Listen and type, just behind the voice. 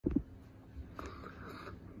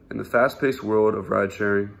In the fast-paced world of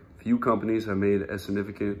ride-sharing, few companies have made as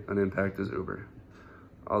significant an impact as Uber.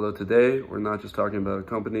 Although today, we're not just talking about a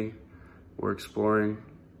company, we're exploring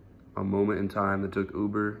a moment in time that took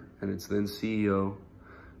Uber and its then CEO,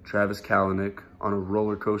 Travis Kalanick, on a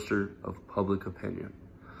roller coaster of public opinion.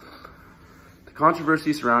 The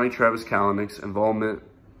controversy surrounding Travis Kalanick's involvement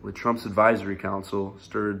with Trump's advisory council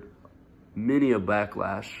stirred many a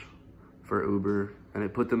backlash for Uber, and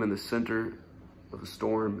it put them in the center of a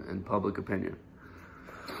storm in public opinion.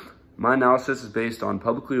 My analysis is based on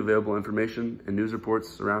publicly available information and news reports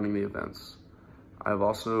surrounding the events. I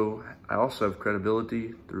also have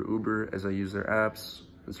credibility through Uber as I use their apps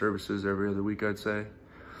and services every other week, I'd say.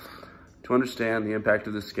 To understand the impact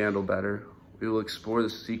of this scandal better, we will explore the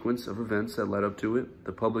sequence of events that led up to it,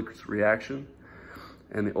 the public's reaction,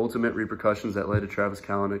 and the ultimate repercussions that led to Travis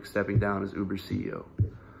Kalanick stepping down as Uber's CEO.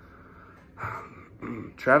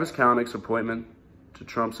 Travis Kalanick's appointment to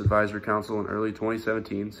Trump's advisory council in early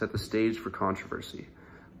 2017 set the stage for controversy.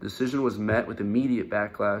 The decision was met with immediate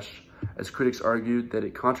backlash as critics argued that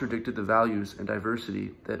it contradicted the values and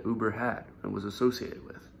diversity that Uber had and was associated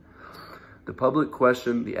with. The public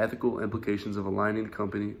questioned the ethical implications of aligning the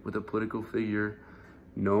company with a political figure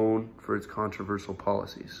known for its controversial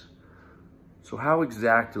policies. So how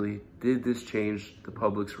exactly did this change the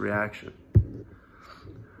public's reaction?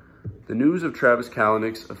 The news of Travis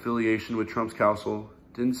Kalanick's affiliation with Trump's council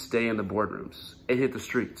didn't stay in the boardrooms. It hit the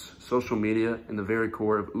streets, social media, and the very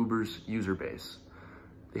core of Uber's user base.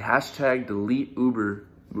 The hashtag #DeleteUber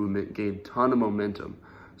movement gained a ton of momentum,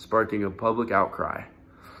 sparking a public outcry.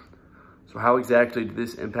 So how exactly did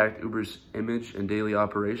this impact Uber's image and daily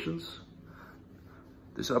operations?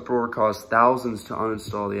 This uproar caused thousands to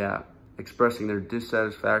uninstall the app, expressing their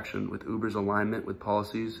dissatisfaction with Uber's alignment with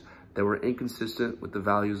policies that were inconsistent with the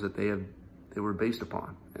values that they were based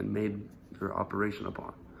upon and made their operation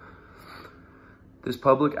upon. This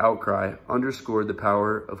public outcry underscored the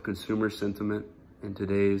power of consumer sentiment in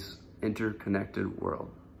today's interconnected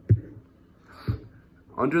world.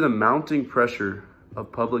 Under the mounting pressure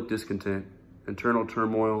of public discontent, internal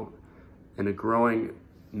turmoil, and a growing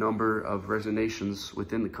number of resignations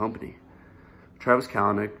within the company, Travis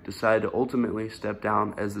Kalanick decided to ultimately step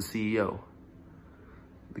down as the CEO.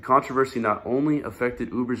 The controversy not only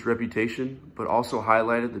affected Uber's reputation, but also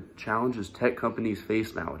highlighted the challenges tech companies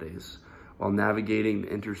face nowadays while navigating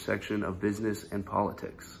the intersection of business and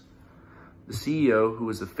politics. The CEO, who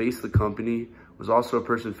was the face of the company, was also a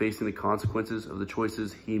person facing the consequences of the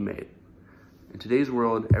choices he made. In today's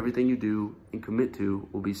world, everything you do and commit to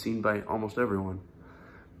will be seen by almost everyone.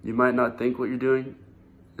 You might not think what you're doing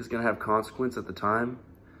is going to have consequence at the time,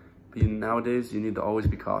 but nowadays you need to always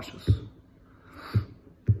be cautious.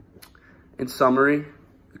 In summary,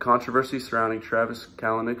 the controversy surrounding Travis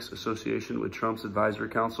Kalanick's association with Trump's advisory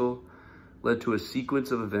council led to a sequence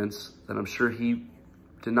of events that I'm sure he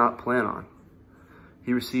did not plan on.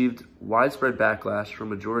 He received widespread backlash from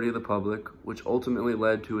a majority of the public, which ultimately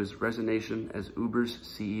led to his resignation as Uber's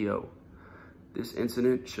CEO. This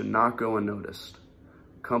incident should not go unnoticed.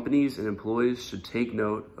 Companies and employees should take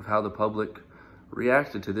note of how the public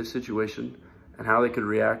reacted to this situation and how they could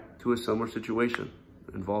react to a similar situation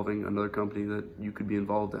involving another company that you could be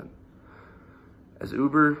involved in. As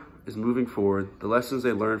Uber is moving forward, the lessons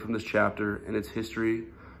they learned from this chapter and its history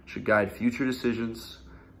should guide future decisions,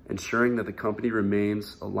 ensuring that the company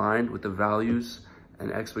remains aligned with the values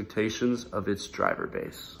and expectations of its driver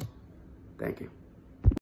base. Thank you.